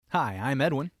Hi, I'm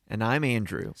Edwin. And I'm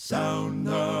Andrew. Sound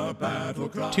the battle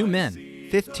cry. 2 men,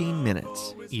 15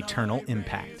 minutes. eternal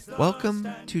impact. Welcome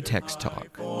to Text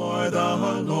Talk. For the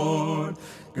Lord,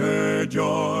 gird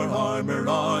your armor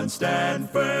on, stand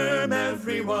firm,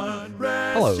 everyone.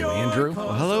 Hello, Andrew.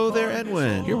 Well, hello there,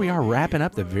 Edwin. Here we are wrapping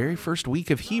up the very first week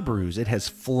of Hebrews. It has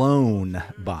flown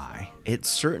by. It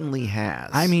certainly has.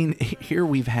 I mean, here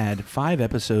we've had 5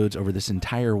 episodes over this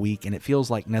entire week, and it feels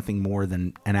like nothing more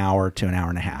than an hour to an hour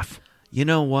and a half. You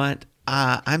know what?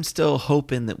 I'm still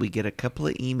hoping that we get a couple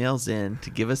of emails in to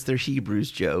give us their Hebrews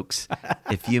jokes.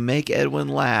 If you make Edwin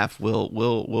laugh,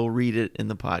 we'll read it in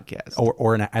the podcast,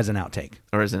 Or as an outtake.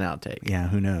 or as an outtake. Yeah,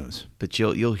 who knows? But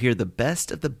you'll hear the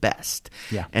best of the best.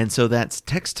 Yeah. And so that's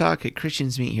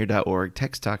texttalk@christiansmeethere.org,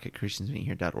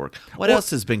 texttalk@christiansmeethere.org. What else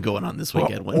has been going on this week,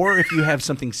 Edwin? Or if you have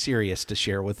something serious to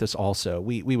share with us also,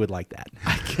 we would like that.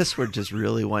 I guess we're just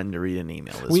really wanting to read an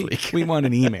email this week. We want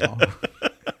an email.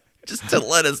 Just to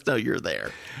let us know you're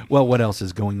there. Well, what else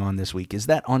is going on this week is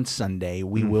that on Sunday,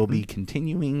 we will be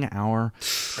continuing our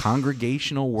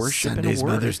congregational worship Sunday's and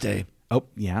word. Mother's Day. Oh,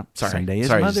 yeah. Sorry. Sunday is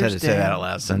Sorry, Mother's just had to Day. say that out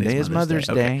loud. Sunday is Mother's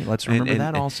Day. Okay. Let's remember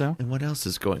that also. And what else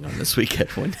is going on this week,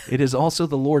 Edwin? It is also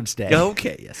the Lord's Day.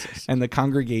 Okay, yes. And the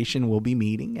congregation will be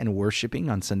meeting and worshiping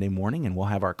on Sunday morning, and we'll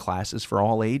have our classes for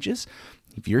all ages.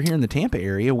 If you're here in the Tampa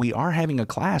area, we are having a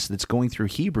class that's going through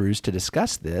Hebrews to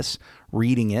discuss this,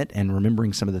 reading it and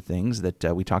remembering some of the things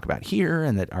that we talk about here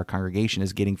and that our congregation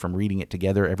is getting from reading it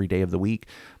together every day of the week.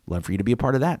 Love for you to be a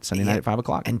part of that Sunday night at 5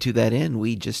 o'clock. And to that end,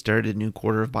 we just started a new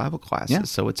quarter of Bible classes, Yeah.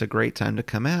 so it's a great time to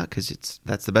come out because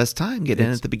that's the best time. Get in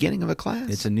at the beginning of a class.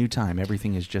 It's a new time.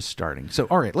 Everything is just starting. So,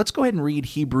 all right, let's go ahead and read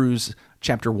Hebrews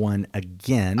chapter 1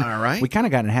 again. All right. We kind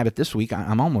of got in a habit this week.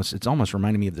 It's almost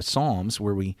reminding me of the Psalms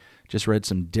where we just read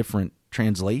some different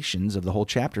translations of the whole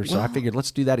chapter. So I figured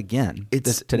let's do that again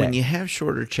today. When you have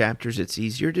shorter chapters, it's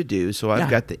easier to do. So I've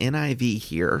got the NIV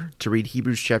here to read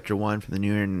Hebrews chapter 1 from the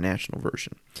New International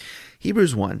Version.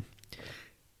 Hebrews 1.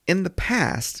 In the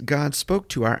past, God spoke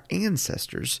to our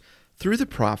ancestors through the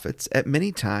prophets at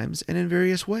many times and in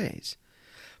various ways.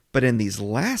 But in these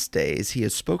last days, he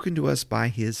has spoken to us by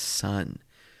his Son,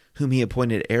 whom he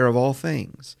appointed heir of all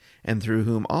things, and through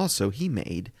whom also he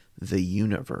made the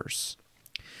universe.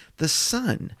 The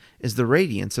Son is the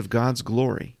radiance of God's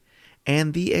glory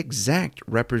and the exact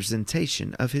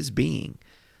representation of his being,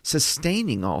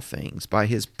 sustaining all things by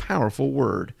his powerful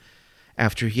word.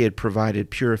 After he had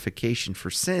provided purification for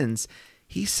sins,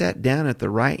 he sat down at the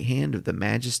right hand of the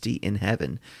Majesty in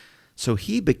heaven. So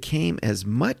he became as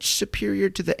much superior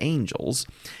to the angels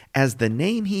as the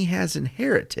name he has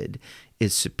inherited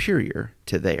is superior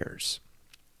to theirs.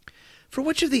 For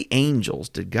which of the angels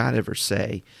did God ever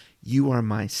say, "You are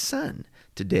my son,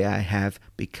 today I have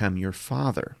become your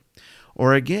father"?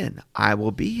 Or again, "I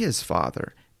will be his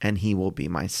father, and he will be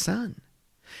my son"?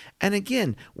 And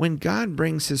again, when God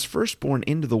brings his firstborn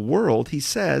into the world, he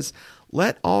says,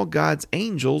 "Let all God's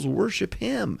angels worship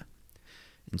him."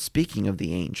 And speaking of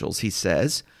the angels, he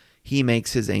says, "He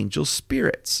makes his angels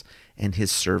spirits, and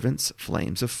his servants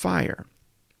flames of fire."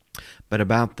 But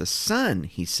about the Son,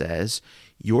 he says,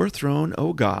 "Your throne,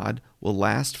 O God, will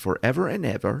last forever and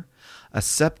ever. A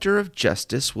scepter of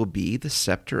justice will be the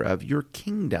scepter of your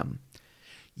kingdom.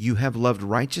 You have loved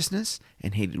righteousness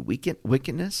and hated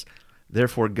wickedness.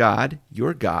 Therefore God,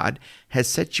 your God, has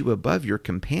set you above your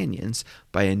companions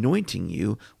by anointing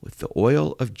you with the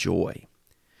oil of joy."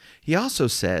 He also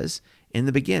says, in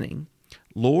the beginning,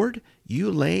 "Lord,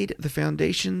 you laid the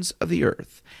foundations of the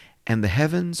earth, and the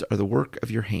heavens are the work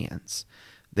of your hands.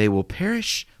 They will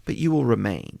perish, but you will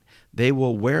remain. They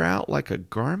will wear out like a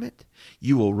garment.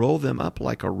 You will roll them up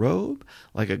like a robe.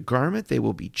 Like a garment they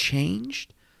will be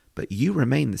changed, but you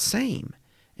remain the same,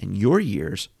 and your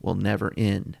years will never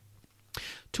end."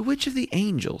 To which of the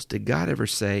angels did God ever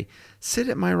say, "Sit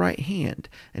at my right hand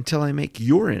until I make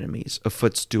your enemies a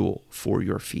footstool for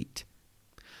your feet"?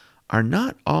 Are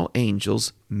not all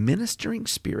angels ministering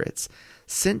spirits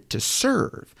sent to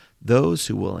serve those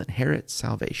who will inherit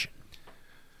salvation?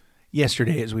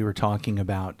 Yesterday, as we were talking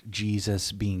about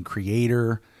Jesus being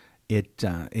creator,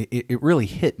 it really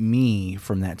hit me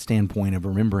from that standpoint of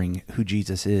remembering who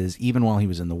Jesus is, even while he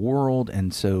was in the world.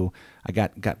 And so I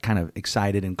got kind of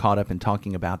excited and caught up in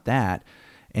talking about that.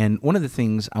 And one of the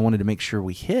things I wanted to make sure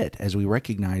we hit as we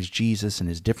recognize Jesus and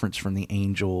his difference from the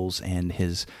angels and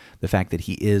the fact that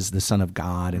he is the Son of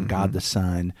God and God the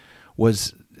Son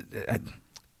was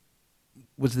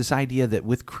this idea that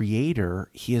with Creator,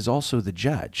 he is also the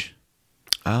judge.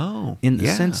 Oh, in the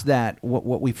sense that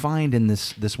what we find in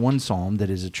this one psalm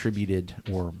that is attributed,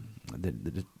 or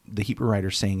the Hebrew writer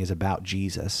is saying is about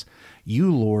Jesus.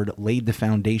 You, Lord, laid the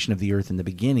foundation of the earth in the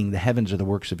beginning. The heavens are the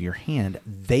works of your hand.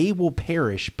 They will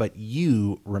perish, but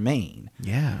you remain.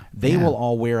 Yeah. They will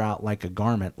all wear out like a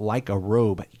garment, like a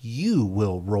robe. You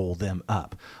will roll them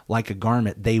up. Like a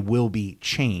garment, they will be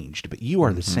changed. But you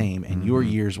are the same, and your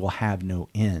years will have no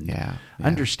end. Yeah.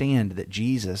 Understand that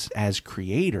Jesus, as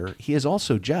creator, he is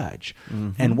also judge.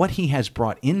 And what he has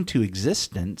brought into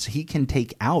existence, he can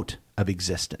take out of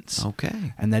existence.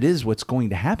 Okay. And that is what's going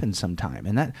to happen sometime.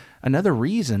 And that another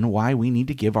reason why we need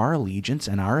to give our allegiance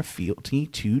and our fealty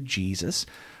to Jesus,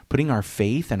 putting our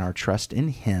faith and our trust in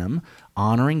him,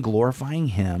 honoring, glorifying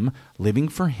him, living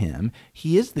for him.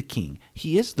 He is the king.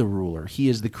 He is the ruler. He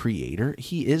is the creator.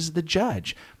 He is the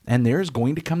judge. And there's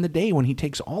going to come the day when he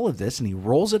takes all of this and he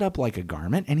rolls it up like a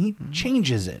garment and he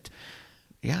changes it.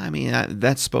 Yeah, I mean,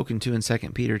 that's spoken to in 2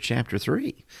 Peter chapter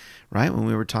 3, right? When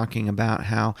we were talking about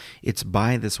how it's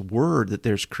by this word that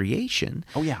there's creation.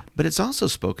 Oh, yeah. But it's also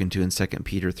spoken to in 2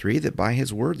 Peter 3 that by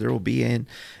his word there will be an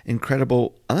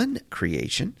incredible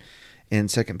uncreation. In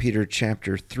 2 Peter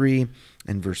chapter 3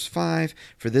 and verse 5,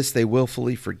 for this they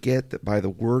willfully forget that by the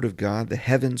word of God the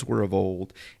heavens were of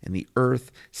old, and the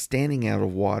earth standing out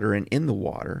of water and in the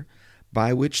water,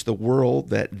 by which the world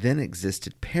that then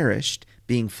existed perished,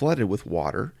 being flooded with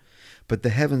water. But the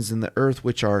heavens and the earth,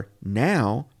 which are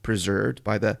now preserved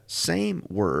by the same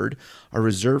word, are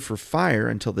reserved for fire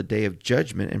until the day of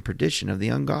judgment and perdition of the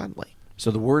ungodly.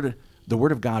 So the word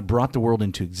of God brought the world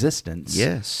into existence.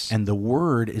 Yes. And the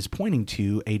word is pointing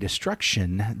to a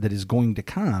destruction that is going to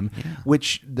come,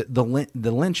 which the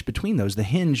lynch between those, the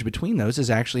hinge between those is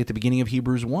actually at the beginning of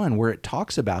Hebrews 1, where it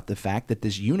talks about the fact that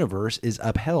this universe is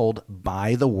upheld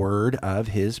by the word of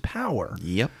his power.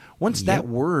 Yep. Once that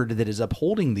word that is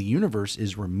upholding the universe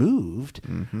is removed,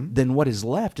 then what is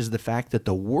left is the fact that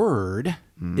the word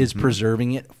is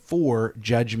preserving it for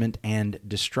judgment and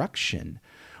destruction.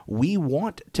 We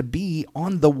want to be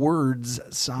on the word's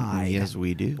side. Yes,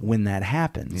 we do. When that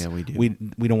happens. Yeah, we do.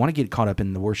 We don't want to get caught up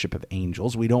in the worship of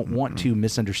angels. We don't want to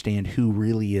misunderstand who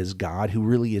really is God, who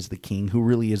really is the king, who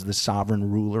really is the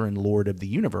sovereign ruler and Lord of the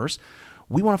universe.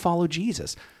 We want to follow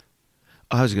Jesus.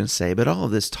 I was going to say, but all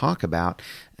of this talk about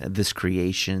this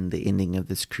creation, the ending of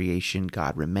this creation,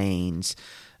 God remains,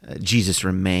 Jesus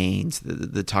remains,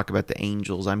 the talk about the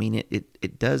angels, I mean,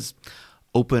 it does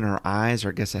open our eyes, or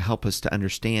I guess it help us to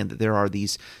understand that there are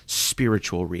these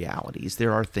spiritual realities.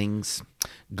 There are things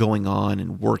going on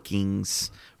and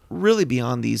workings really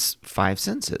beyond these five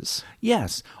senses.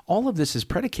 Yes, all of this is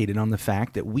predicated on the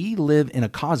fact that we live in a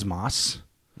cosmos,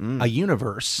 a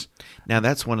universe. Now,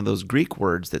 that's one of those Greek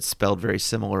words that's spelled very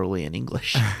similarly in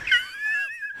English.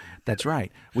 That's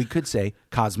right. We could say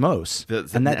cosmos,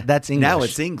 and that's English. Now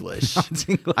it's English.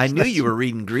 I knew you were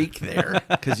reading Greek there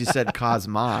because you said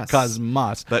cosmos.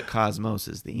 Cosmos. But cosmos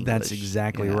is the English. That's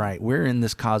exactly right. We're in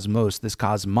this cosmos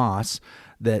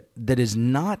that is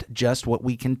not just what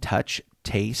we can touch,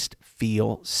 taste,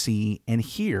 feel, see, and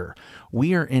hear.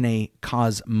 We are in a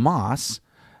cosmos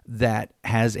that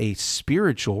has a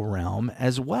spiritual realm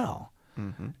as well.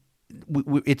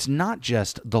 It's not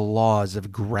just the laws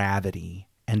of gravity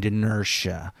and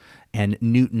inertia and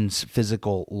Newton's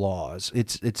physical laws.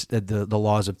 It's the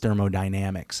laws of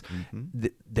thermodynamics.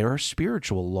 There are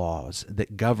spiritual laws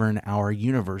that govern our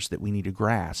universe that we need to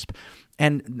grasp.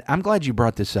 And I'm glad you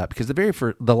brought this up, because the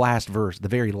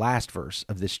very last verse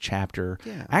of this chapter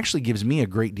actually gives me a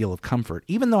great deal of comfort,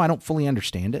 even though I don't fully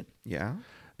understand it. Yeah.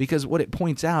 Because what it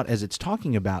points out as it's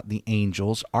talking about the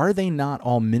angels, are they not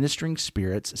all ministering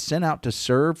spirits sent out to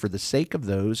serve for the sake of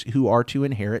those who are to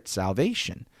inherit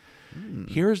salvation?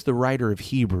 Here's the writer of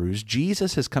Hebrews.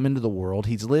 Jesus has come into the world.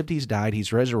 He's lived, he's died,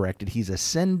 he's resurrected, he's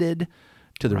ascended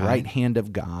to the right hand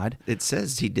of God. It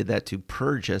says he did that to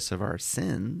purge us of our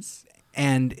sins.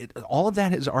 And all of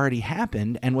that has already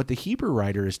happened. And what the Hebrew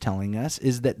writer is telling us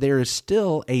is that there is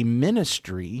still a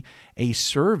ministry, a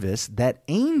service that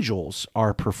angels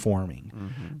are performing.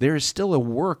 There is still a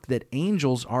work that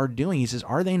angels are doing. He says,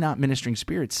 are they not ministering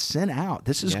spirits sent out?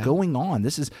 This is going on.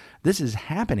 This is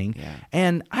happening.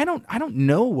 And I don't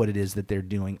know what it is that they're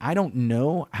doing. I don't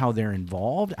know how they're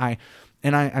involved. I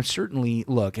certainly,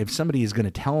 look, if somebody is going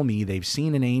to tell me they've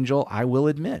seen an angel, I will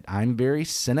admit I'm very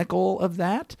cynical of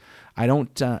that. I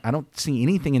don't see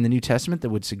anything in the New Testament that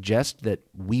would suggest that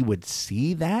we would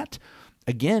see that.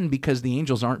 Again, because the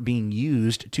angels aren't being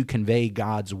used to convey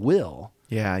God's will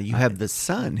Yeah, you have the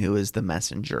Son who is the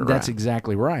messenger. That's right?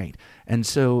 exactly right. And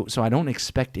so I don't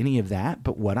expect any of that,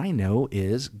 but what I know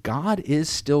is God is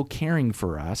still caring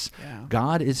for us. Yeah.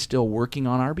 God is still working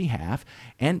on our behalf,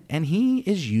 and he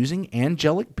is using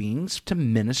angelic beings to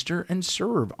minister and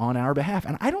serve on our behalf.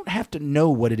 And I don't have to know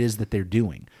what it is that they're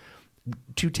doing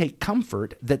to take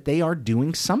comfort that they are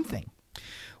doing something.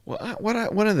 Well,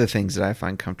 one of the things that I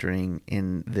find comforting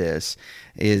in this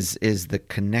is the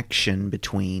connection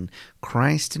between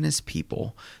Christ and his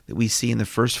people that we see in the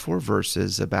first 4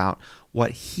 verses about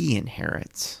what he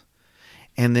inherits.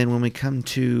 And then when we come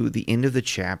to the end of the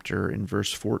chapter in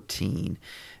verse 14,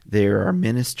 there are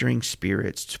ministering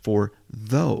spirits for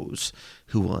those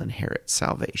who will inherit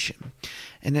salvation.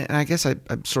 And I guess I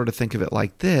sort of think of it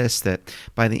like this, that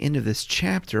by the end of this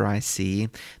chapter, I see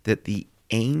that the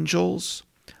angels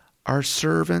are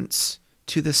servants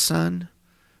to the Son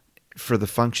for the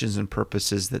functions and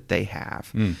purposes that they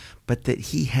have, but that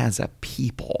he has a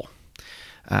people,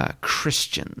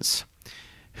 Christians,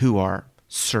 who are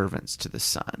servants to the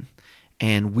Son.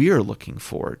 And we are looking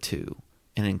forward to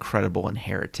an incredible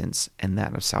inheritance, and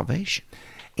that of salvation.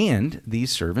 And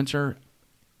these servants are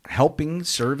helping,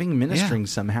 serving, ministering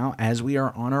somehow as we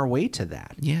are on our way to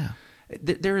that. Yeah.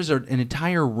 There is an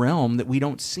entire realm that we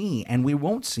don't see, and we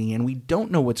won't see, and we don't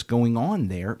know what's going on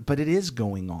there, but it is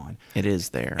going on. It is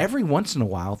there. Every once in a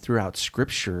while throughout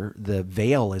Scripture, the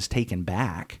veil is taken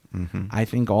back. Mm-hmm. I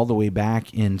think all the way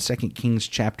back in 2 Kings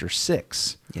chapter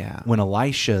 6, when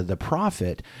Elisha the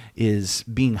prophet is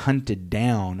being hunted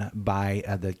down by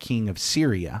the king of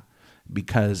Syria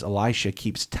because Elisha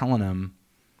keeps telling him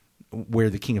where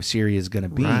the king of Syria is going to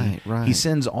be. Right. He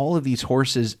sends all of these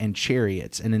horses and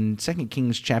chariots. And in 2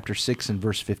 Kings chapter 6 and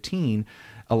verse 15,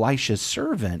 Elisha's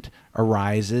servant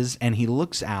arises and he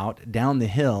looks out down the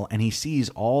hill and he sees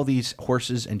all these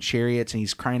horses and chariots, and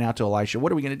he's crying out to Elisha,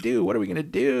 "What are we going to do? What are we going to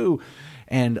do?"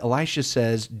 And Elisha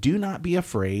says, "Do not be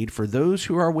afraid, for those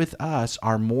who are with us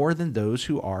are more than those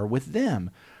who are with them."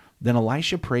 Then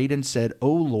Elisha prayed and said,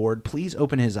 "O Lord, please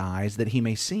open his eyes that he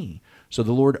may see." So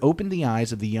the Lord opened the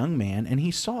eyes of the young man, and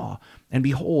he saw. And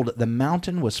behold, the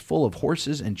mountain was full of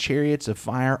horses and chariots of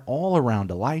fire all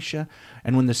around Elisha.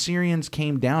 And when the Syrians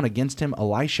came down against him,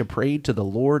 Elisha prayed to the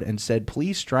Lord and said,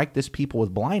 "Please strike this people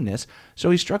with blindness." So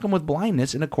he struck them with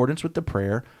blindness in accordance with the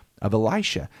prayer of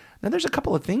Elisha. Now there's a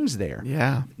couple of things there.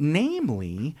 Yeah.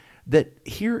 Namely, that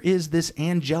here is this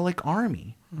angelic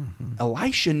army. Mm-hmm.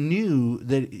 Elisha knew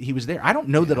that he was there. I don't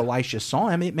know that Elisha saw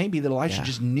him. It may be that Elisha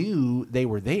just knew they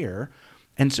were there,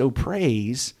 and so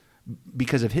prays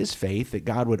because of his faith that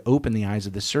God would open the eyes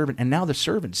of the servant, and now the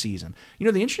servant sees him. You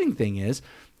know, the interesting thing is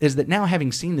that now,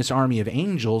 having seen this army of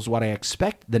angels, what I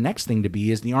expect the next thing to be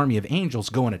is the army of angels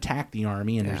go and attack the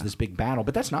army, and there's this big battle.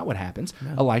 But that's not what happens.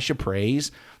 No. Elisha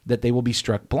prays that they will be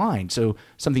struck blind. So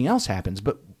something else happens,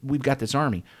 but we've got this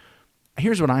army.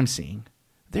 Here's what I'm seeing.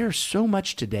 There's so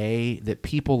much today that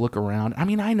people look around. I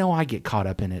mean, I know I get caught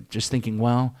up in it, just thinking,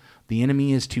 well, the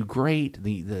enemy is too great.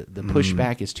 The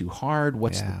pushback is too hard.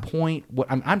 What's the point?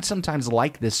 I'm sometimes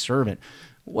like this servant.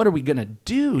 What are we going to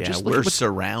do? Yeah, just we're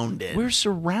surrounded. We're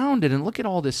surrounded, and look at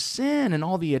all this sin and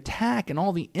all the attack and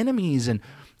all the enemies and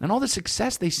all the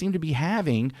success they seem to be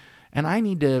having. And I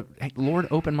need to, Lord,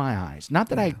 open my eyes. Not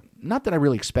that I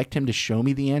really expect him to show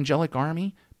me the angelic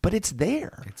army, but it's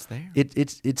there. It's there.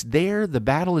 It's there. The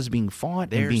battle is being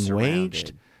fought and being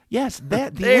waged. Yes,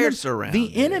 surrounded.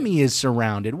 The enemy is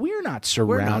surrounded. We're not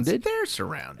surrounded. They're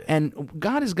surrounded. And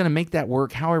God is going to make that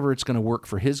work however it's going to work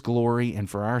for his glory and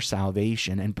for our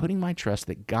salvation, and putting my trust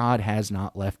that God has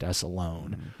not left us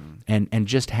alone, and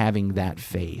just having that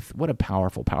faith. What a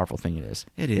powerful, powerful thing it is.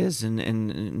 It is,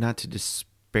 and not to disparage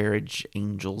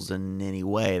angels in any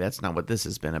way. That's not what this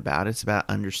has been about. It's about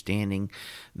understanding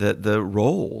the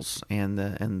roles and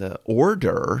the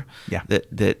order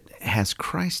that has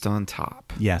Christ on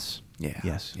top. Yes. Yeah.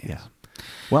 Yes.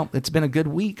 Well, it's been a good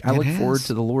week. I look forward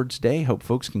to the Lord's Day. Hope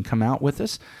folks can come out with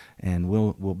us, and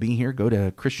we'll be here. Go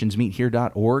to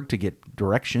christiansmeethere.org to get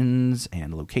directions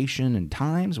and location and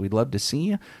times. We'd love to see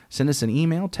you. Send us an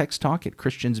email,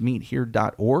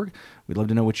 texttalk@christiansmeethere.org. We'd love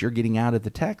to know what you're getting out of the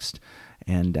text.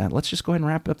 And let's just go ahead and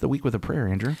wrap up the week with a prayer,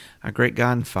 Andrew. Our great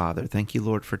God and Father, thank you,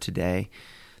 Lord, for today.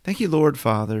 Thank you, Lord,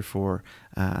 Father, for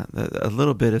a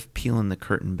little bit of peeling the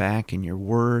curtain back in your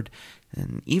word.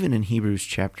 And even in Hebrews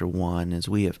chapter 1, as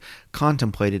we have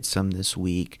contemplated some this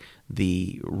week,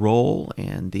 the role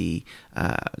and the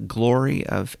glory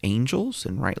of angels,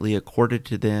 and rightly accorded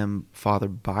to them, Father,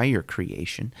 by your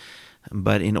creation,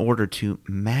 but in order to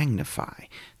magnify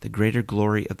the greater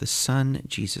glory of the Son,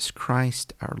 Jesus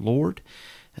Christ, our Lord,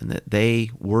 and that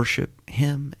they worship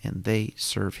him and they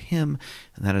serve him.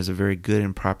 And that is a very good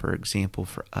and proper example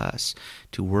for us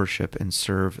to worship and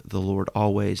serve the Lord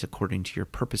always according to your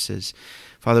purposes.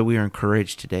 Father, we are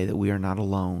encouraged today that we are not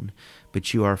alone,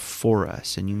 but you are for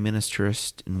us, and you minister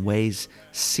us in ways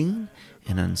seen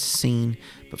and unseen.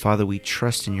 But Father, we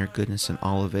trust in your goodness in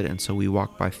all of it, and so we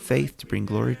walk by faith to bring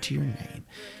glory to your name.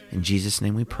 In Jesus'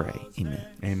 name we pray. Amen.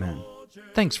 Amen.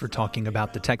 Thanks for talking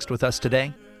about the text with us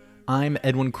today. I'm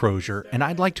Edwin Crozier, and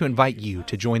I'd like to invite you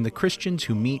to join the Christians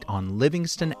who meet on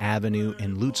Livingston Avenue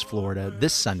in Lutz, Florida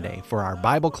this Sunday for our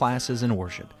Bible classes and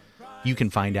worship. You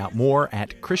can find out more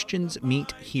at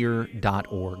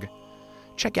christiansmeethere.org.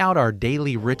 Check out our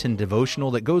daily written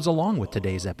devotional that goes along with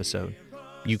today's episode.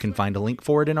 You can find a link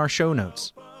for it in our show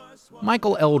notes.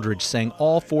 Michael Eldridge sang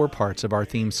all 4 parts of our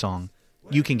theme song.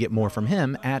 You can get more from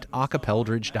him at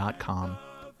acapeldridge.com.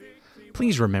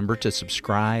 Please remember to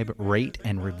subscribe, rate,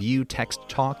 and review Text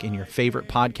Talk in your favorite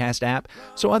podcast app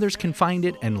so others can find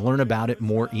it and learn about it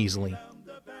more easily.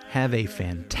 Have a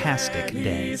fantastic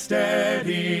day.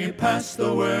 Steady, pass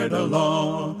the word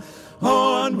along.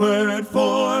 Onward,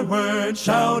 forward,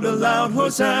 shout aloud,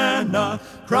 Hosanna.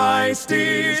 Christ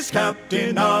is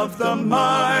captain of the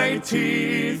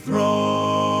mighty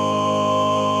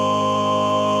throne.